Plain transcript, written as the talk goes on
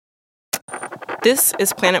This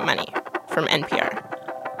is Planet Money from NPR.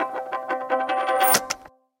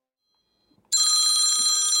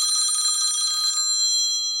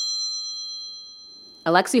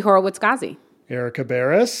 Alexi Horowitz-Ghazi. Erica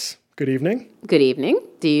Barris, good evening. Good evening.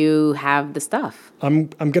 Do you have the stuff? I'm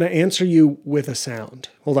going to answer you with a sound.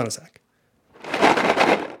 Hold on a sec.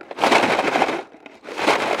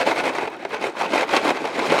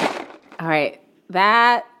 All right.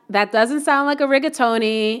 That doesn't sound like a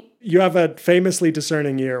rigatoni. You have a famously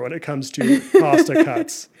discerning ear when it comes to pasta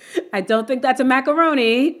cuts. I don't think that's a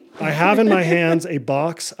macaroni. I have in my hands a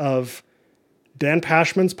box of Dan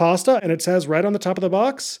Pashman's pasta, and it says right on the top of the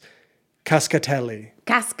box, Cascatelli.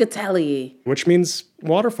 Cascatelli. Which means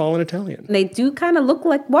waterfall in Italian. They do kind of look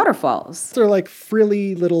like waterfalls. They're like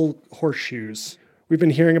frilly little horseshoes. We've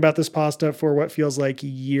been hearing about this pasta for what feels like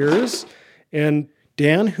years, and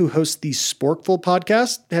Dan, who hosts the Sporkful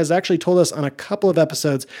podcast, has actually told us on a couple of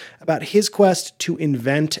episodes about his quest to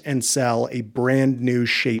invent and sell a brand new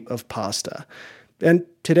shape of pasta. And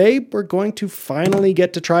today, we're going to finally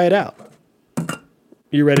get to try it out.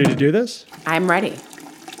 You ready to do this? I'm ready.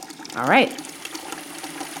 All right.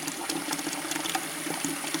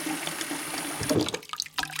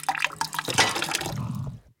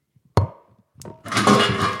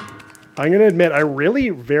 I'm going to admit, I really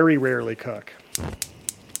very rarely cook.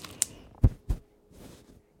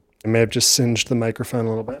 I may have just singed the microphone a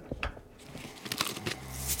little bit.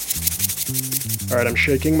 All right, I'm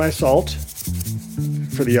shaking my salt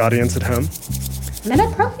for the audience at home. And then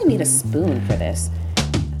I probably need a spoon for this.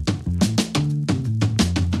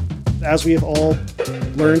 As we have all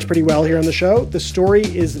learned pretty well here on the show, the story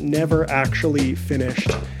is never actually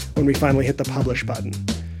finished when we finally hit the publish button.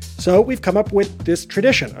 So we've come up with this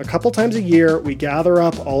tradition. A couple times a year, we gather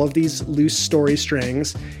up all of these loose story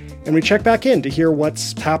strings and we check back in to hear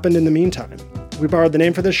what's happened in the meantime. We borrowed the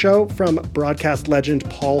name for this show from broadcast legend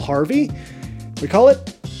Paul Harvey. We call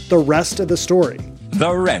it The Rest of the Story.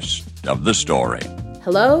 The Rest of the Story.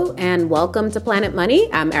 Hello and welcome to Planet Money.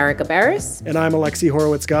 I'm Erica Barris. And I'm Alexi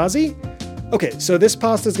Horowitz-Ghazi. Okay, so this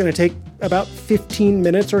pasta is going to take about 15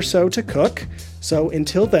 minutes or so to cook. So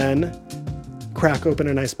until then, crack open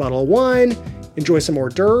a nice bottle of wine, enjoy some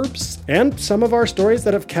hors d'oeuvres, and some of our stories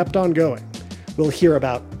that have kept on going. We'll hear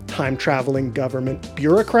about time-traveling government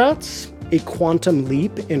bureaucrats, a quantum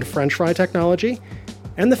leap in French fry technology,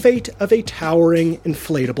 and the fate of a towering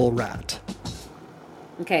inflatable rat.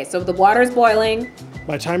 Okay, so the water's boiling.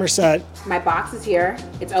 My timer's set. My box is here.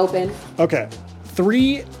 It's open. Okay.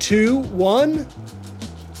 3, 2, 1.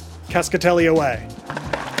 Cascatelli away.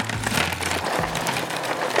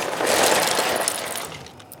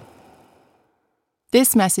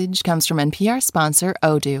 This message comes from NPR sponsor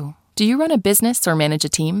Odoo. Do you run a business or manage a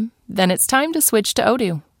team? Then it's time to switch to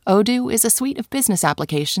Odoo. Odoo is a suite of business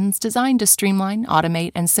applications designed to streamline,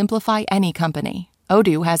 automate, and simplify any company.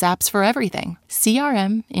 Odoo has apps for everything.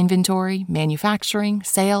 CRM, inventory, manufacturing,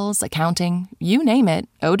 sales, accounting, you name it,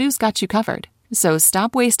 Odoo's got you covered. So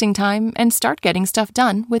stop wasting time and start getting stuff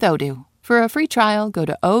done with Odoo. For a free trial, go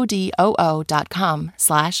to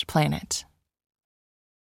odoo.com/planet.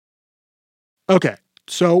 Okay,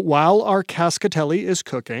 so while our Cascatelli is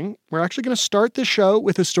cooking, we're actually going to start the show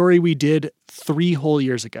with a story we did 3 whole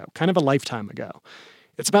years ago, kind of a lifetime ago.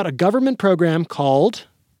 It's about a government program called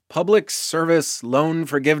Public Service Loan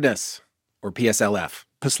Forgiveness, or PSLF.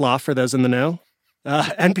 PSLF for those in the know.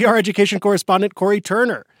 NPR education correspondent Corey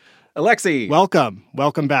Turner. Alexi. Welcome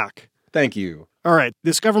back. Thank you. All right,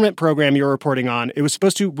 this government program you're reporting on, it was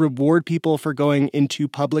supposed to reward people for going into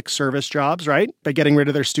public service jobs, right? By getting rid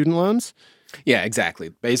of their student loans? Yeah, exactly.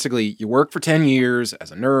 Basically, you work for 10 years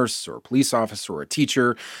as a nurse or a police officer or a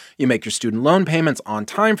teacher. You make your student loan payments on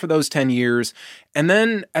time for those 10 years. And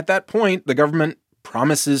then at that point, the government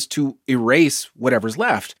promises to erase whatever's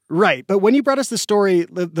left. Right. But when you brought us the story,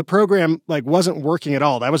 the program wasn't working at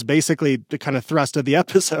all. That was basically the kind of thrust of the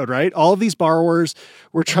episode, right? All of these borrowers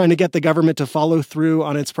were trying to get the government to follow through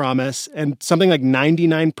on its promise, and something like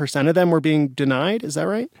 99% of them were being denied. Is that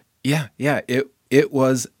right? Yeah. It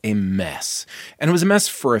was a mess. And it was a mess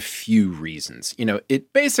for a few reasons.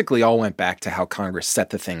 It basically all went back to how Congress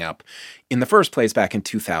set the thing up in the first place back in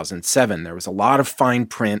 2007. There was a lot of fine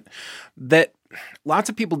print that lots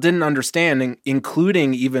of people didn't understand,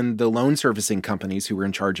 including even the loan servicing companies who were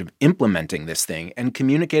in charge of implementing this thing and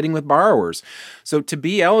communicating with borrowers. So to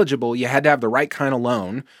be eligible, you had to have the right kind of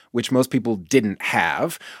loan, which most people didn't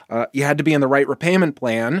have. You had to be in the right repayment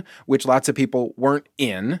plan, which lots of people weren't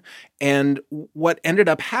in. And what ended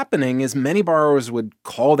up happening is many borrowers would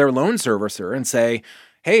call their loan servicer and say,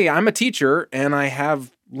 hey, I'm a teacher and I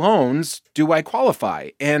have loans. Do I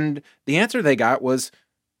qualify? And the answer they got was,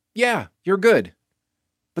 yeah, you're good.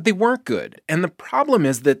 But they weren't good. And the problem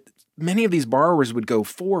is that many of these borrowers would go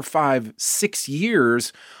 4, 5, 6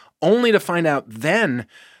 years only to find out then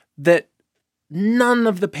that none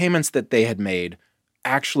of the payments that they had made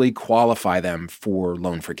actually qualify them for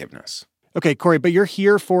loan forgiveness. Okay, Corey, but you're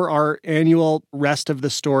here for our annual Rest of the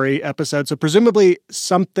Story episode, so presumably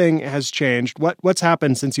something has changed. What's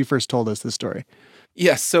happened since you first told us this story?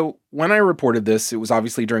 Yes, so when I reported this, it was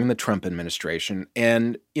obviously during the Trump administration.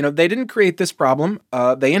 And, they didn't create this problem.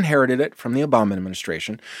 They inherited it from the Obama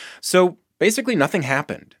administration. So basically nothing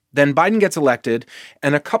happened. Then Biden gets elected,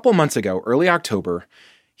 and a couple months ago, early October,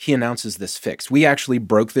 he announces this fix. We actually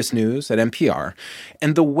broke this news at NPR.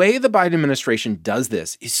 And the way the Biden administration does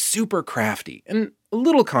this is super crafty and a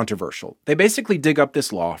little controversial. They basically dig up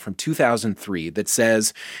this law from 2003 that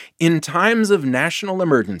says, in times of national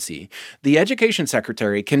emergency, the education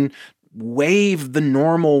secretary can waive the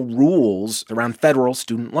normal rules around federal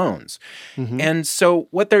student loans. Mm-hmm. And so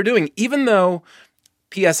what they're doing, even though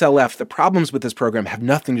PSLF, the problems with this program have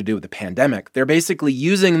nothing to do with the pandemic. They're basically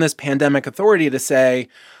using this pandemic authority to say,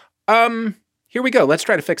 here we go, let's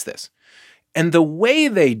try to fix this. And the way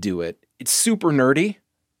they do it, it's super nerdy,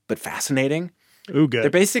 but fascinating. Ooh, good. They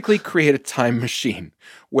basically create a time machine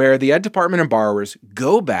where the Ed Department and borrowers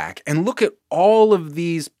go back and look at all of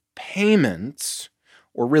these payments,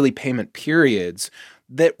 or really payment periods,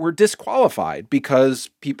 that were disqualified because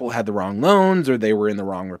people had the wrong loans or they were in the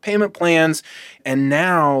wrong repayment plans. And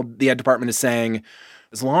now the Ed Department is saying,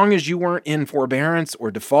 as long as you weren't in forbearance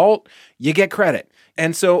or default, you get credit.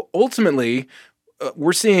 And so ultimately,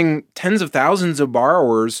 we're seeing tens of thousands of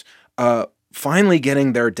borrowers finally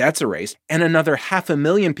getting their debts erased, and another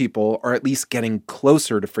 500,000 people are at least getting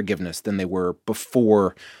closer to forgiveness than they were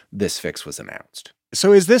before this fix was announced.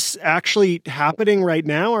 So is this actually happening right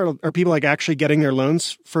now? Or are people actually getting their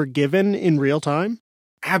loans forgiven in real time?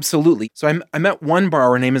 Absolutely. So I met one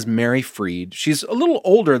borrower, her name is Mary Freed. She's a little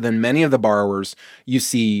older than many of the borrowers you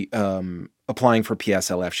see applying for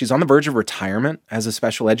PSLF. She's on the verge of retirement as a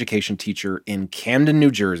special education teacher in Camden,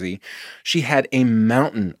 New Jersey. She had a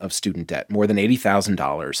mountain of student debt, more than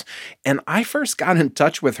 $80,000. And I first got in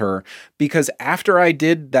touch with her because after I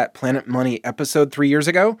did that Planet Money episode 3 years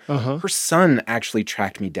ago, her son actually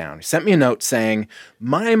tracked me down. He sent me a note saying,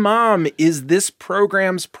 "My mom is this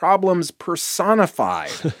program's problems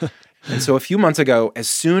personified." And so a few months ago, as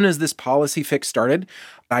soon as this policy fix started,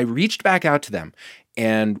 I reached back out to them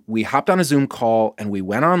and we hopped on a Zoom call and we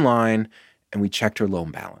went online and we checked her loan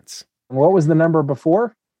balance. What was the number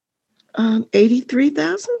before?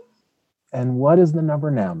 83,000. And what is the number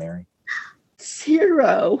now, Mary?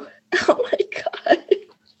 0. Oh my God.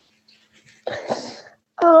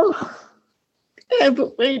 Oh, I've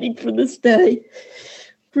been waiting for this day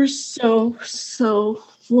for so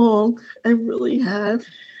long. I really have.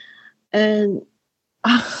 And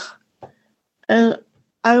I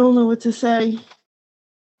don't know what to say.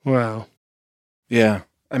 Wow. Yeah.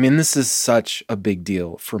 I mean, this is such a big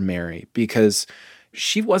deal for Mary because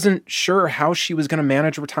she wasn't sure how she was going to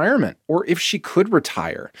manage retirement or if she could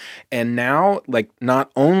retire. And now,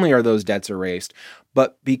 not only are those debts erased,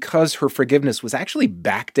 but because her forgiveness was actually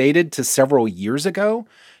backdated to several years ago,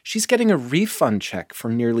 she's getting a refund check for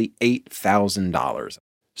nearly $8,000.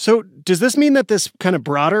 So does this mean that this kind of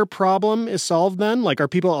broader problem is solved then? Are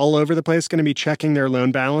people all over the place going to be checking their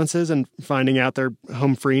loan balances and finding out they're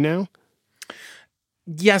home free now?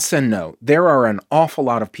 Yes and no. There are an awful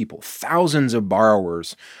lot of people, thousands of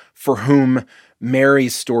borrowers for whom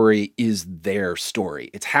Mary's story is their story.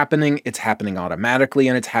 It's happening automatically,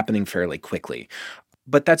 and it's happening fairly quickly.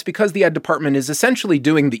 But that's because the Ed Department is essentially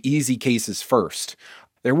doing the easy cases first.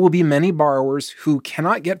 There will be many borrowers who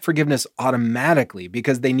cannot get forgiveness automatically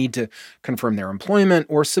because they need to confirm their employment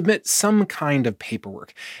or submit some kind of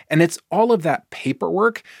paperwork. And it's all of that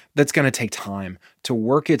paperwork that's going to take time to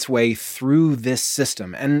work its way through this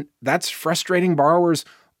system. And that's frustrating borrowers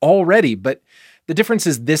already. But the difference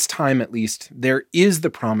is this time, at least, there is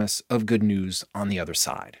the promise of good news on the other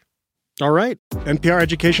side. All right. NPR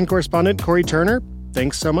education correspondent Corey Turner,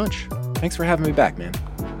 thanks so much. Thanks for having me back, man.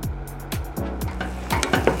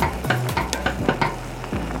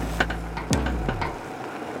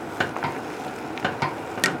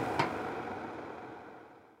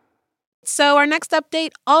 So our next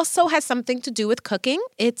update also has something to do with cooking.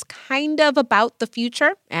 It's kind of about the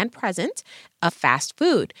future and present of fast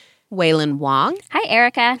food. Wailin Wong. Hi,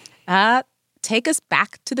 Erica. Take us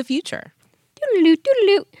back to the future. Do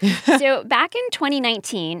So back in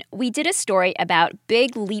 2019, we did a story about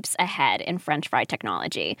big leaps ahead in French fry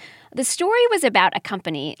technology. The story was about a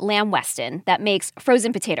company, Lamb Weston, that makes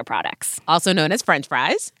frozen potato products. Also known as French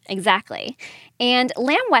fries. Exactly. And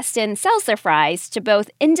Lamb Weston sells their fries to both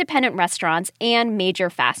independent restaurants and major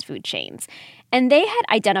fast food chains. And they had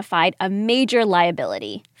identified a major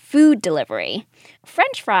liability: food delivery.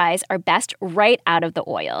 French fries are best right out of the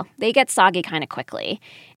oil. They get soggy kind of quickly.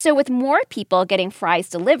 So with more people getting fries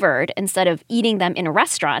delivered instead of eating them in a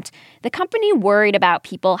restaurant, the company worried about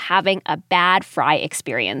people having a bad fry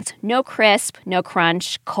experience. No crisp, no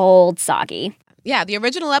crunch, cold, soggy. Yeah, the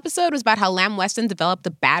original episode was about how Lamb Weston developed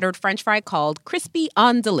a battered French fry called Crispy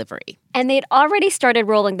on Delivery. And they'd already started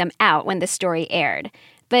rolling them out when the story aired.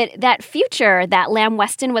 But that future that Lamb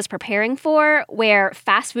Weston was preparing for, where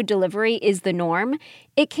fast food delivery is the norm,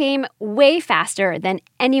 it came way faster than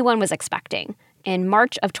anyone was expecting in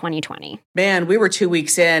March of 2020. Man, we were 2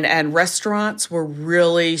 weeks in and restaurants were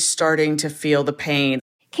really starting to feel the pain.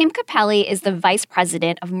 Kim Capelli is the vice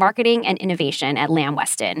president of marketing and innovation at Lamb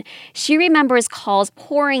Weston. She remembers calls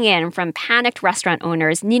pouring in from panicked restaurant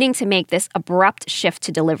owners needing to make this abrupt shift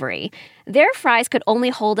to delivery. Their fries could only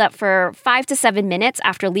hold up for 5 to 7 minutes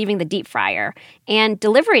after leaving the deep fryer, and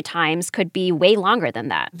delivery times could be way longer than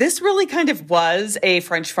that. This really kind of was a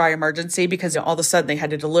French fry emergency because all of a sudden they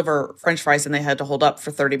had to deliver French fries and they had to hold up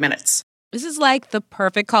for 30 minutes. This is like the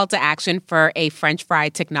perfect call to action for a French fry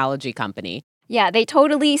technology company. Yeah, they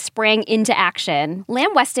totally sprang into action.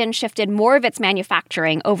 Lamb Weston shifted more of its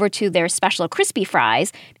manufacturing over to their special crispy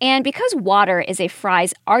fries, and because water is a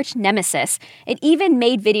fry's arch nemesis, it even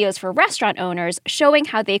made videos for restaurant owners showing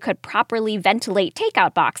how they could properly ventilate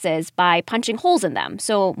takeout boxes by punching holes in them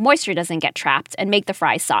so moisture doesn't get trapped and make the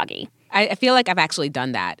fries soggy. I feel like I've actually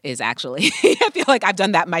done that, I feel like I've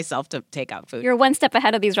done that myself to take out food. You're one step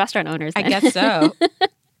ahead of these restaurant owners, then. I guess so.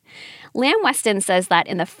 Lamb Weston says that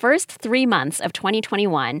in the first 3 months of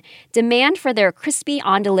 2021, demand for their crispy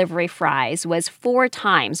on-delivery fries was 4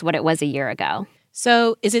 times what it was a year ago.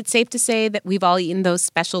 So is it safe to say that we've all eaten those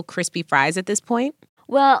special crispy fries at this point?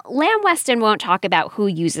 Well, Lamb Weston won't talk about who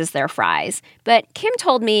uses their fries, but Kim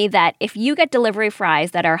told me that if you get delivery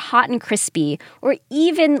fries that are hot and crispy, or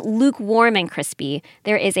even lukewarm and crispy,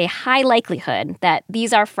 there is a high likelihood that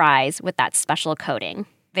these are fries with that special coating.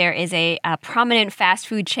 There is a prominent fast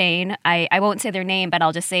food chain, I won't say their name, but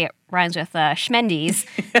I'll just say it rhymes with Schmendi's,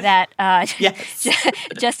 that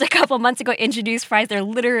just a couple months ago introduced fries they're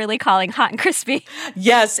literally calling hot and crispy.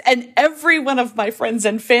 Yes, and every one of my friends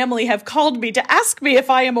and family have called me to ask me if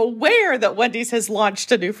I am aware that Wendy's has launched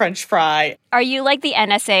a new French fry. Are you like the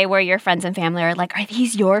NSA where your friends and family are like, are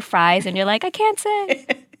these your fries? And you're like, I can't say.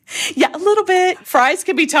 Yeah, a little bit. Fries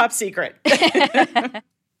can be top secret.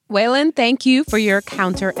 Waylon, thank you for your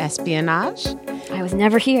counter-espionage. I was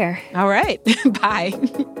never here. All right. Bye.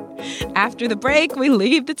 After the break, we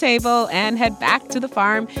leave the table and head back to the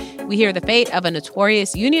farm. We hear the fate of a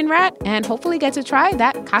notorious union rat and hopefully get to try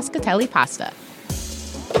that cascatelli pasta.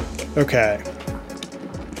 Okay.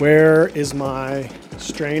 Where is my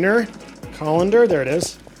strainer? Colander? There it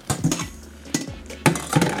is.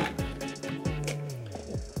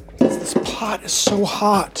 This pot is so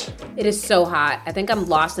hot. It is so hot. I think I'm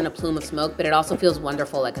lost in a plume of smoke, but it also feels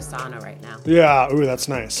wonderful like a sauna right now. Yeah, ooh, that's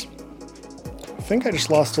nice. I think I just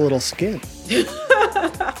lost a little skin.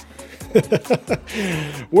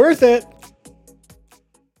 Worth it.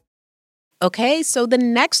 Okay, so the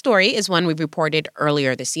next story is one we reported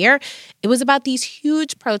earlier this year. It was about these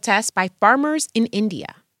huge protests by farmers in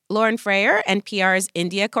India. Lauren Frayer, NPR's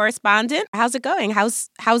India correspondent. How's it going?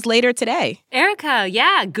 How's later today? Erica,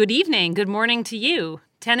 yeah, good evening. Good morning to you.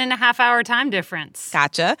 10.5-hour time difference.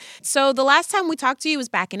 Gotcha. So the last time we talked to you was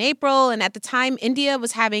back in April, and at the time, India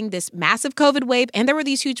was having this massive COVID wave, and there were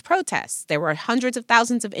these huge protests. There were hundreds of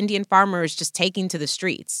thousands of Indian farmers just taking to the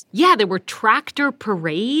streets. Yeah, there were tractor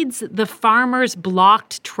parades. The farmers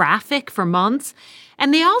blocked traffic for months,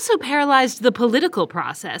 and they also paralyzed the political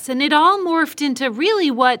process, and it all morphed into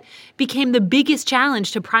really what became the biggest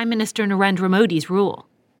challenge to Prime Minister Narendra Modi's rule.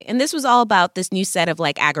 And this was all about this new set of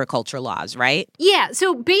agriculture laws, right? Yeah.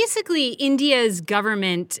 So basically, India's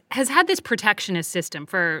government has had this protectionist system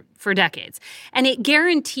for decades, and it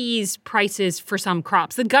guarantees prices for some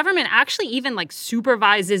crops. The government actually even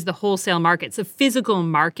supervises the wholesale markets, the physical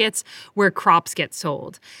markets where crops get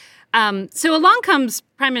sold. So along comes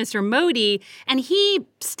Prime Minister Modi, and he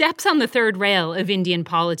steps on the third rail of Indian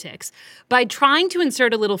politics by trying to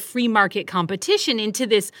insert a little free market competition into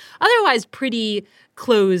this otherwise pretty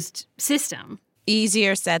closed system.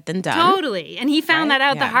 Easier said than done. Totally. And he found that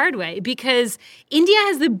out the hard way because India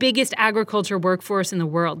has the biggest agriculture workforce in the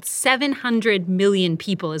world. 700 million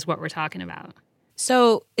people is what we're talking about.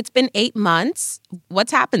 So it's been 8 months.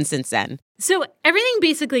 What's happened since then? So everything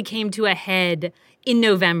basically came to a head in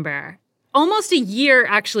November, almost a year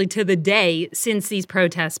actually to the day since these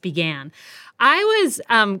protests began. I was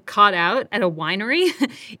caught out at a winery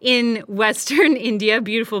in Western India,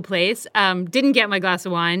 beautiful place. Didn't get my glass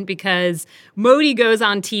of wine because Modi goes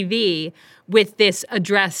on TV with this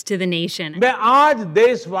address to the nation. मैं आज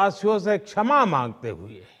देशवासियों से क्षमा मांगते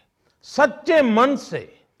हुए सच्चे मन से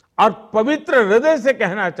और पवित्र हृदय से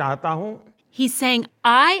कहना चाहता हूं. He's saying,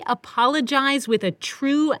 I apologize with a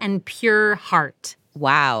true and pure heart.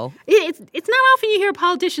 Wow. It's not often you hear a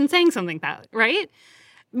politician saying something like that, right?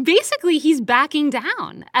 Basically, he's backing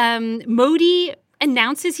down. Modi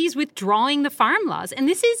announces he's withdrawing the farm laws, and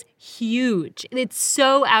this is huge. It's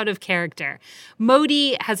so out of character.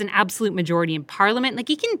 Modi has an absolute majority in parliament. Like,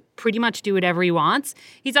 he can pretty much do whatever he wants.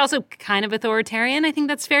 He's also kind of authoritarian, I think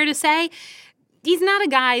that's fair to say. He's not a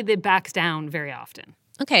guy that backs down very often.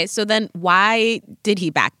 Okay, so then why did he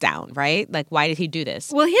back down, right? Like, why did he do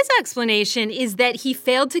this? Well, his explanation is that he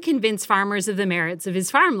failed to convince farmers of the merits of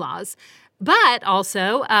his farm laws. But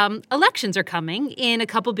also, elections are coming in a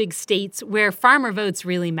couple big states where farmer votes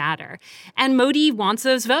really matter. And Modi wants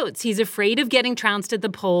those votes. He's afraid of getting trounced at the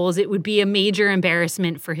polls. It would be a major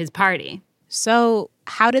embarrassment for his party. So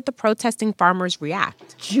how did the protesting farmers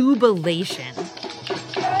react? Jubilation.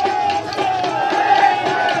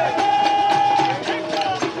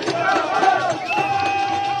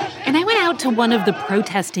 And I went out to one of the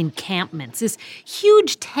protest encampments, this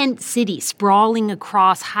huge tent city sprawling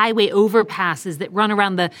across highway overpasses that run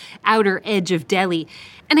around the outer edge of Delhi.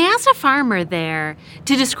 And I asked a farmer there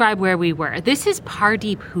to describe where we were. This is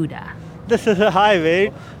Pardeep Huda. This is a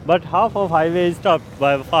highway, but half of highway is stopped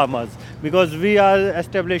by farmers because we are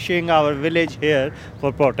establishing our village here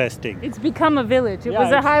for protesting. It's become a village. It was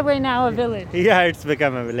a highway, now a village. Yeah, it's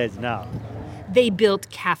become a village now. They built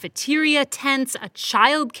cafeteria tents, a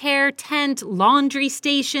childcare tent, laundry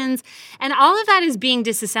stations, and all of that is being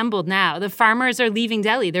disassembled now. The farmers are leaving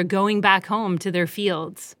Delhi. They're going back home to their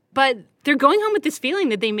fields. But they're going home with this feeling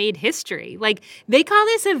that they made history. Like, they call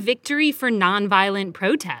this a victory for nonviolent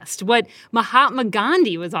protest, what Mahatma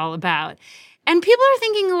Gandhi was all about. And people are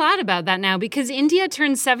thinking a lot about that now because India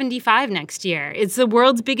turns 75 next year. It's the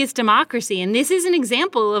world's biggest democracy, and this is an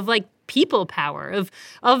example of, like, people power,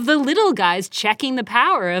 of the little guys checking the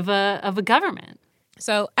power of a government.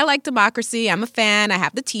 So I like democracy. I'm a fan. I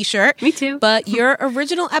have the T-shirt. Me too. But your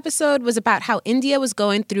original episode was about how India was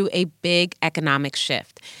going through a big economic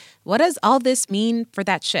shift. What does all this mean for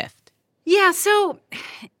that shift? Yeah, so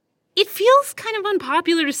it feels kind of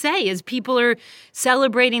unpopular to say as people are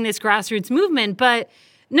celebrating this grassroots movement, but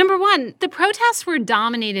number one, the protests were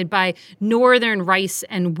dominated by northern rice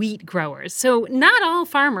and wheat growers. So not all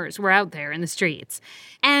farmers were out there in the streets.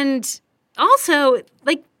 And also,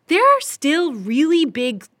 like, there are still really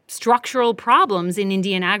big structural problems in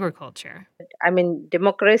Indian agriculture. I mean,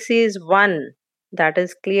 democracy is won. That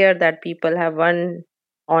is clear that people have won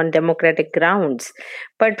on democratic grounds.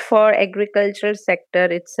 But for agriculture sector,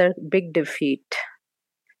 it's a big defeat.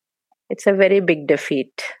 It's a very big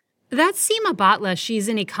defeat. That's Seema Bhatla. She's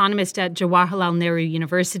an economist at Jawaharlal Nehru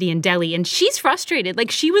University in Delhi, and she's frustrated. Like,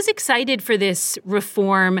 she was excited for this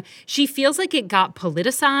reform. She feels like it got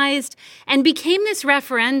politicized and became this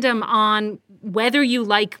referendum on whether you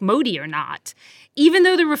like Modi or not, even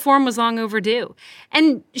though the reform was long overdue.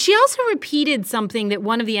 And she also repeated something that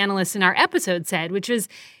one of the analysts in our episode said, which was,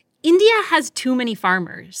 India has too many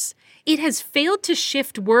farmers. It has failed to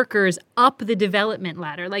shift workers up the development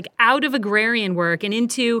ladder, like out of agrarian work and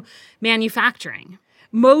into manufacturing.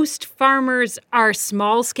 Most farmers are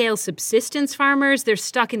small-scale subsistence farmers. They're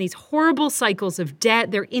stuck in these horrible cycles of debt.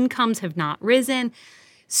 Their incomes have not risen.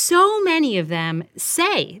 So many of them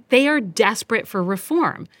say they are desperate for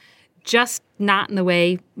reform, just not in the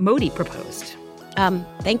way Modi proposed.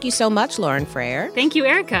 Thank you so much, Lauren Frayer. Thank you,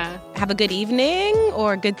 Erica. Have a good evening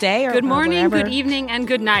or good day or good morning, whatever. Good evening, and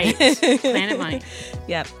good night. Planet Money.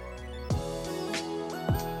 Yep.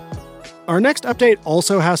 Our next update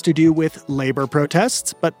also has to do with labor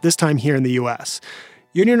protests, but this time here in the U.S.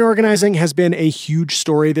 Union organizing has been a huge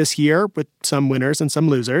story this year, with some winners and some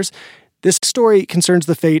losers. This story concerns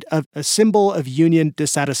the fate of a symbol of union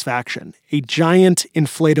dissatisfaction, a giant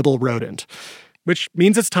inflatable rodent. Which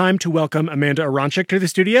means it's time to welcome Amanda Aronczyk to the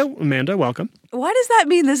studio. Amanda, welcome. Why does that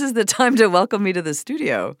mean this is the time to welcome me to the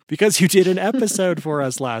studio? Because you did an episode for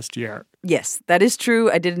us last year. Yes, that is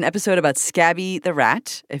true. I did an episode about Scabby the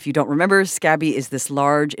rat. If you don't remember, Scabby is this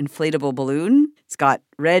large inflatable balloon. It's got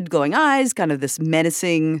red glowing eyes, kind of this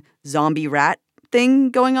menacing zombie rat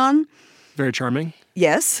thing going on. Very charming.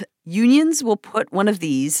 Yes. Unions will put one of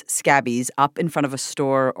these Scabbies up in front of a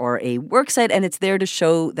store or a worksite, and it's there to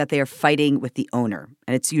show that they are fighting with the owner.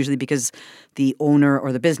 And it's usually because the owner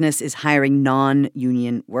or the business is hiring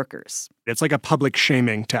non-union workers. It's like a public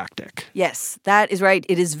shaming tactic. Yes, that is right.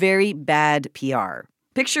 It is very bad PR.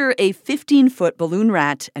 Picture a 15-foot balloon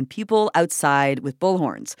rat and people outside with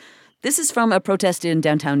bullhorns. This is from a protest in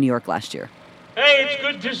downtown New York last year. Hey, it's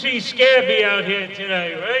good to see Scabby out here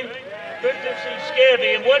today, right? Good to see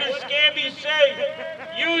Scabby. And what does Scabby say?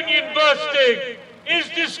 Union busting is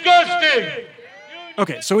disgusting.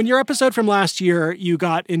 Okay, so in your episode from last year, you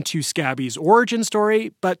got into Scabby's origin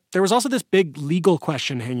story, but there was also this big legal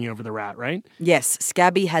question hanging over the rat, right? Yes,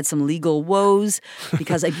 Scabby had some legal woes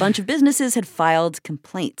because a bunch of businesses had filed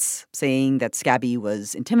complaints saying that Scabby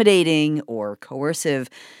was intimidating or coercive.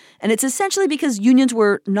 And it's essentially because unions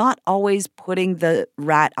were not always putting the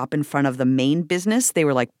rat up in front of the main business. They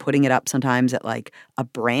were like putting it up sometimes at like a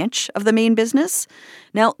branch of the main business.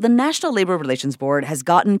 Now, the National Labor Relations Board has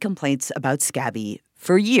gotten complaints about Scabby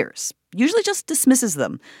for years, usually just dismisses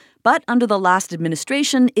them. But under the last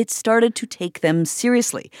administration, it started to take them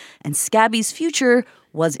seriously, and Scabby's future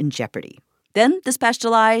was in jeopardy. Then, this past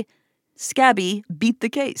July, Scabby beat the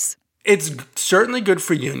case. It's certainly good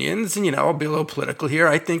for unions, and, I'll be a little political here.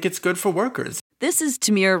 I think it's good for workers. This is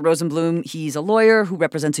Tamir Rosenblum. He's a lawyer who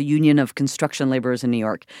represents a union of construction laborers in New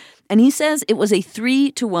York. And he says it was a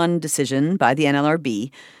 3-1 decision by the NLRB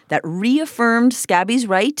that reaffirmed Scabby's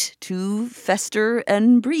right to fester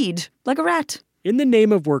and breed like a rat. In the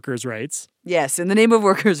name of workers' rights. Yes, in the name of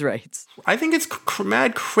workers' rights. I think it's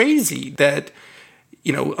mad crazy that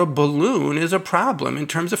a balloon is a problem in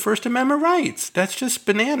terms of First Amendment rights. That's just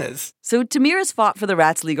bananas. So Tamir has fought for the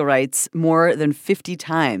rat's legal rights more than 50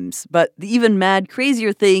 times. But the even mad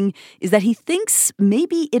crazier thing is that he thinks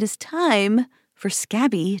maybe it is time for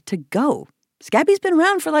Scabby to go. Scabby's been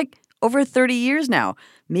around for over 30 years now.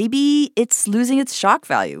 Maybe it's losing its shock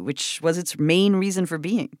value, which was its main reason for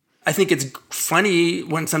being. I think it's funny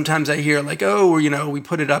when sometimes I hear we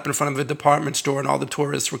put it up in front of a department store and all the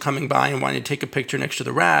tourists were coming by and wanting to take a picture next to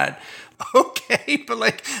the rat. Okay,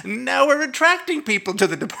 but now we're attracting people to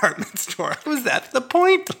the department store. Was that the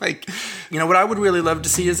point? What I would really love to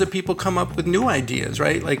see is that people come up with new ideas,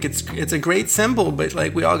 right? It's a great symbol, but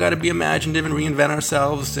we all got to be imaginative and reinvent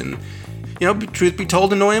ourselves and, truth be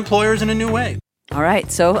told, annoy employers in a new way. All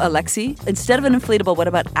right, so Alexi, instead of an inflatable, what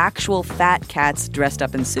about actual fat cats dressed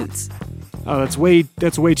up in suits? Oh, that's way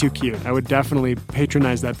too cute. I would definitely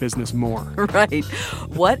patronize that business more. Right.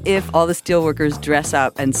 What if all the steelworkers dress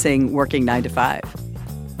up and sing Working 9 to 5?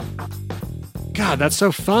 God, that's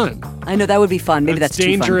so fun. I know, that would be fun. Maybe that's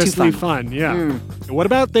dangerously fun. Yeah. What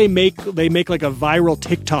about they make a viral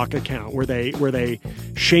TikTok account where they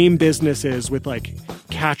shame businesses with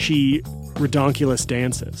catchy, redonkulous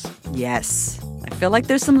dances? Yes. I feel like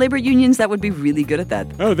there's some labor unions that would be really good at that.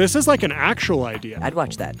 Oh, this is an actual idea. I'd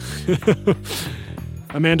watch that.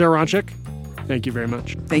 Amanda Aronczyk, thank you very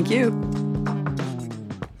much. Thank you.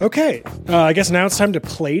 Okay, I guess now it's time to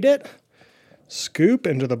plate it. Scoop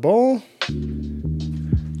into the bowl.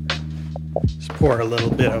 Just pour a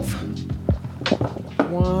little bit of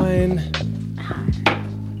wine.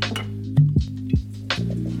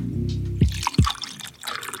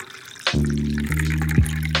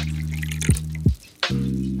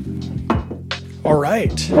 All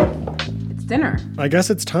right. It's dinner. I guess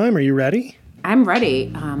it's time. Are you ready? I'm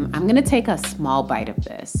ready. I'm going to take a small bite of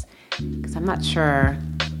this because I'm not sure.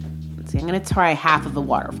 Let's see, I'm going to try half of the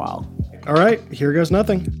waterfall. All right, here goes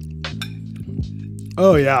nothing.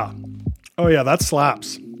 Oh, yeah, that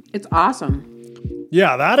slaps. It's awesome.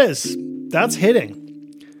 Yeah, that's hitting.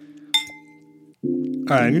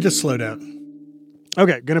 All right, I need to slow down.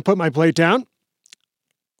 Okay, gonna put my plate down.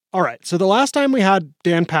 All right, so the last time we had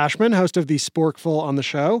Dan Pashman, host of The Sporkful, on the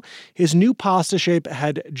show, his new pasta shape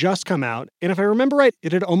had just come out. And if I remember right,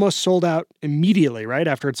 it had almost sold out immediately, right,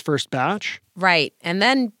 after its first batch? Right. And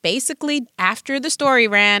then basically after the story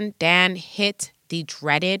ran, Dan hit the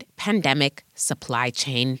dreaded pandemic supply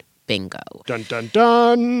chain bingo. Dun, dun,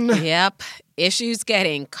 dun. Yep. Issues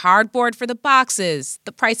getting cardboard for the boxes.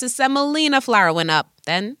 The price of semolina flour went up.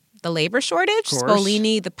 Then the labor shortage.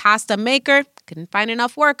 Spolini, the pasta maker, couldn't find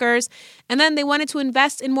enough workers. And then they wanted to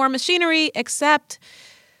invest in more machinery, except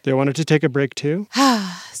they wanted to take a break too?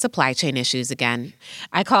 Supply chain issues again.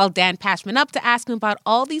 I called Dan Pashman up to ask him about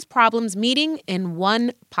all these problems meeting in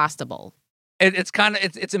one pasta bowl.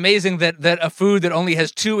 It's amazing that a food that only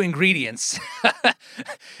has 2 ingredients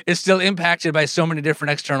is still impacted by so many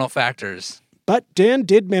different external factors. But Dan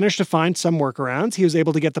did manage to find some workarounds. He was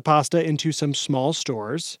able to get the pasta into some small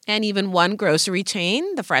stores. And even one grocery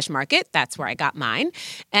chain, the Fresh Market. That's where I got mine.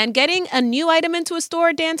 And getting a new item into a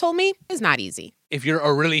store, Dan told me, is not easy. If you're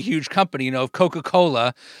a really huge company, if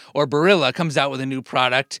Coca-Cola or Barilla comes out with a new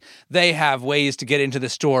product, they have ways to get into the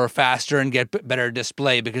store faster and get better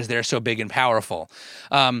display because they're so big and powerful.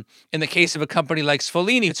 In the case of a company like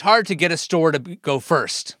Sfolini, it's hard to get a store to go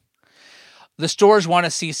first. The stores want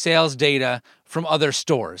to see sales data from other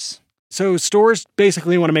stores. So stores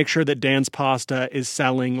basically want to make sure that Dan's pasta is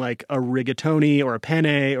selling like a rigatoni or a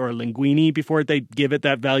penne or a linguine before they give it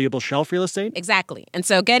that valuable shelf real estate? Exactly. And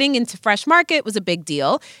so getting into Fresh Market was a big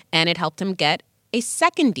deal, and it helped him get a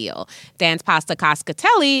second deal. Dan's pasta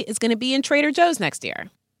Cascatelli is going to be in Trader Joe's next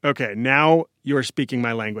year. Okay, now you're speaking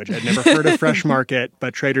my language. I'd never heard of Fresh Market,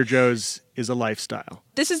 but Trader Joe's is a lifestyle.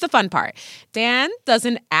 This is the fun part. Dan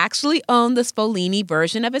doesn't actually own the Sfolini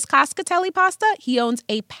version of his Cascatelli pasta. He owns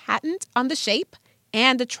a patent on the shape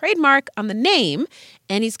and a trademark on the name,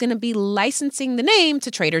 and he's going to be licensing the name to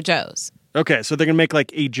Trader Joe's. Okay, so they're going to make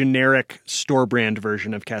like a generic store brand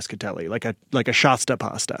version of Cascatelli, like a Shasta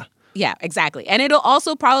pasta. Yeah, exactly. And it'll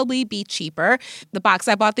also probably be cheaper. The box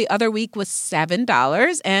I bought the other week was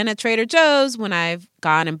 $7. And at Trader Joe's, when I've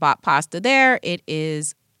gone and bought pasta there, it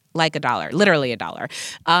is like $1, literally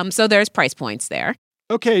 $1. So there's price points there.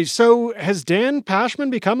 Okay, so has Dan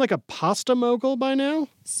Pashman become like a pasta mogul by now?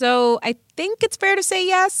 So I think it's fair to say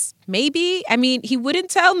yes, maybe. I mean, he wouldn't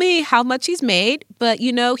tell me how much he's made, but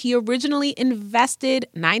he originally invested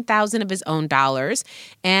 $9,000 of his own dollars,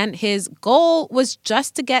 and his goal was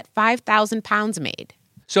just to get 5,000 pounds made.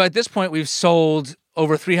 So at this point, we've sold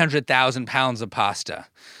over 300,000 pounds of pasta,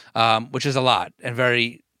 which is a lot and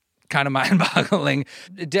very kind of mind-boggling.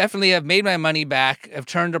 Definitely have made my money back, have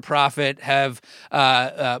turned a profit, have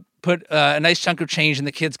put a nice chunk of change in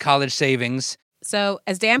the kids' college savings. So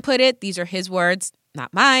as Dan put it, these are his words,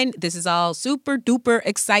 not mine. This is all super duper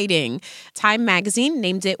exciting. Time magazine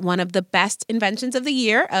named it one of the best inventions of the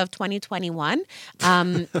year of 2021.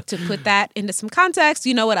 To put that into some context,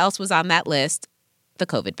 you know what else was on that list? The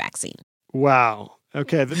COVID vaccine. Wow.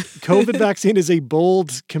 Okay, the COVID vaccine is a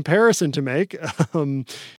bold comparison to make.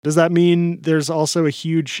 Does that mean there's also a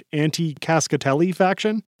huge anti-Cascatelli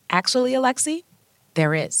faction? Actually, Alexi,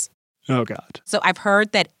 there is. Oh, God. So I've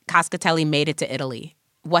heard that Cascatelli made it to Italy.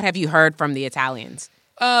 What have you heard from the Italians?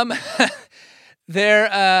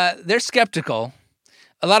 They're skeptical.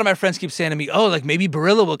 A lot of my friends keep saying to me, maybe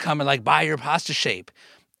Barilla will come and buy your pasta shape.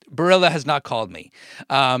 Barilla has not called me.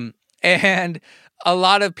 And a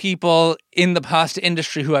lot of people in the pasta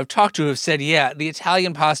industry who I've talked to have said, yeah, the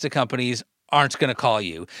Italian pasta companies aren't going to call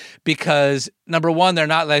you because, number one, they're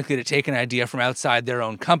not likely to take an idea from outside their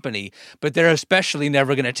own company, but they're especially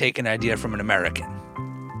never going to take an idea from an American.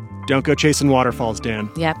 Don't go chasing waterfalls,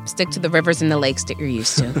 Dan. Yep, stick to the rivers and the lakes that you're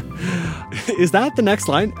used to. Is that the next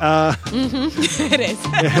line? It is.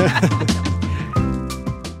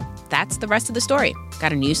 That's the rest of the story.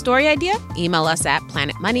 Got a new story idea? Email us at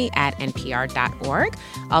planetmoney@npr.org.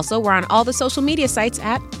 Also, we're on all the social media sites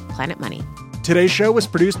at Planet Money. Today's show was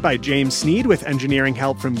produced by James Sneed with engineering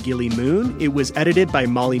help from Gilly Moon. It was edited by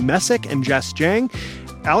Molly Messick and Jess Jang.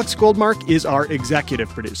 Alex Goldmark is our executive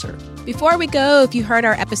producer. Before we go, if you heard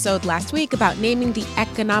our episode last week about naming the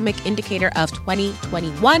economic indicator of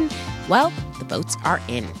 2021, well, the votes are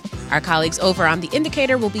in. Our colleagues over on The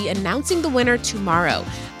Indicator will be announcing the winner tomorrow.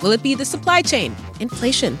 Will it be the supply chain,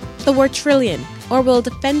 inflation, the word trillion, or will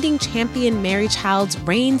defending champion Mary Childs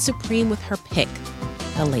reign supreme with her pick,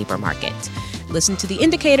 the labor market? Listen to The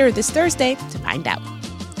Indicator this Thursday to find out.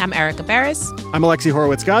 I'm Erica Barris. I'm Alexi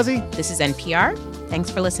Horowitz-Ghazi. This is NPR. Thanks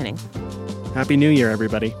for listening. Happy New Year,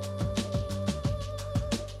 everybody.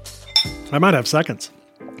 I might have seconds.